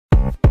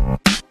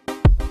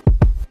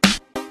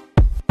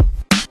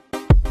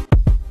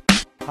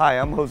Hi,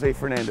 I'm Jose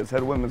Fernandez,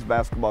 head women's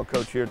basketball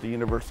coach here at the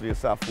University of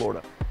South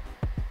Florida.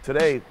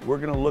 Today, we're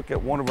going to look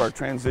at one of our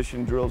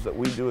transition drills that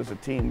we do as a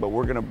team, but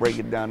we're going to break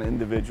it down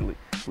individually.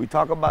 We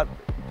talk about,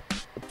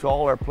 to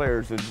all our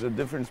players, there's the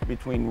difference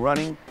between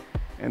running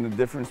and the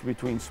difference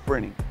between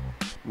sprinting.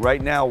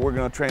 Right now, we're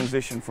going to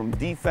transition from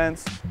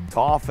defense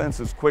to offense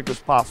as quick as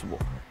possible.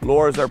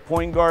 Laura's our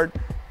point guard,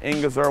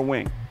 Inga's our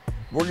wing.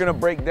 We're going to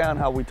break down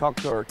how we talk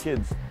to our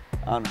kids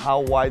on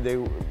how wide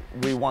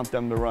we want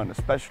them to run,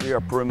 especially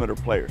our perimeter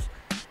players.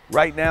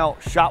 Right now,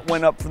 shot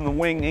went up from the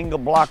wing, Inga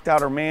blocked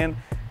out her man.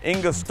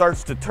 Inga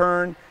starts to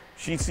turn,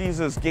 she sees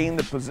us gain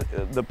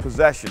the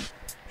possession.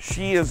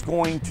 She is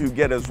going to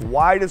get as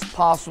wide as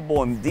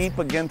possible and deep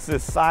against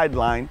this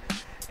sideline.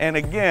 And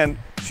again,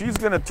 she's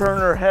gonna turn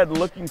her head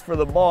looking for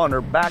the ball and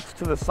her back's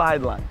to the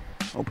sideline,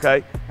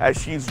 okay?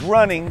 As she's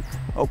running,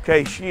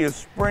 okay, she is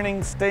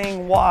sprinting,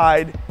 staying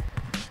wide,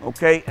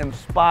 okay, and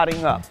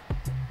spotting up,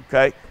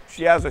 okay?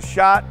 She has a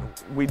shot,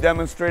 we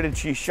demonstrated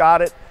she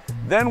shot it.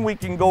 Then we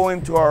can go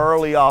into our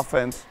early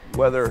offense,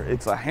 whether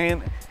it's a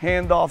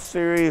handoff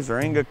series or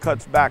Inga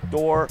cuts back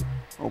door,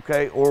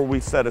 okay, or we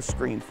set a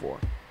screen for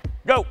her.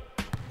 Go!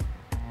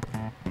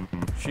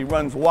 She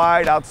runs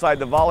wide outside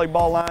the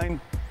volleyball line.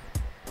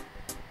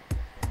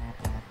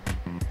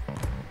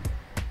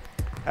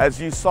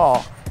 As you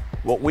saw,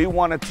 what we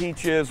want to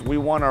teach is we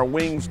want our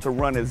wings to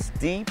run as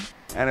deep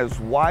and as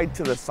wide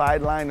to the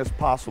sideline as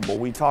possible.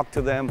 We talk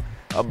to them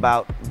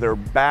about their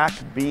back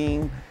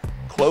being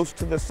close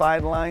to the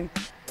sideline.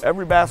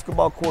 Every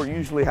basketball court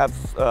usually has,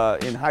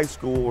 in high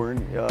school or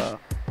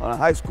on a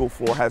high school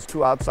floor, has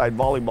two outside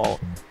volleyball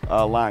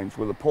lines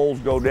where the poles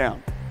go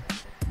down.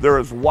 They're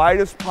as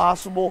wide as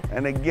possible,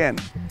 and again,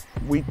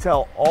 we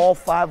tell all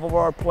 5 of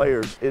our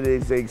players it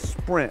is a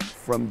sprint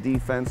from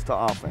defense to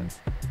offense.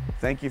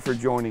 Thank you for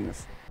joining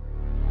us.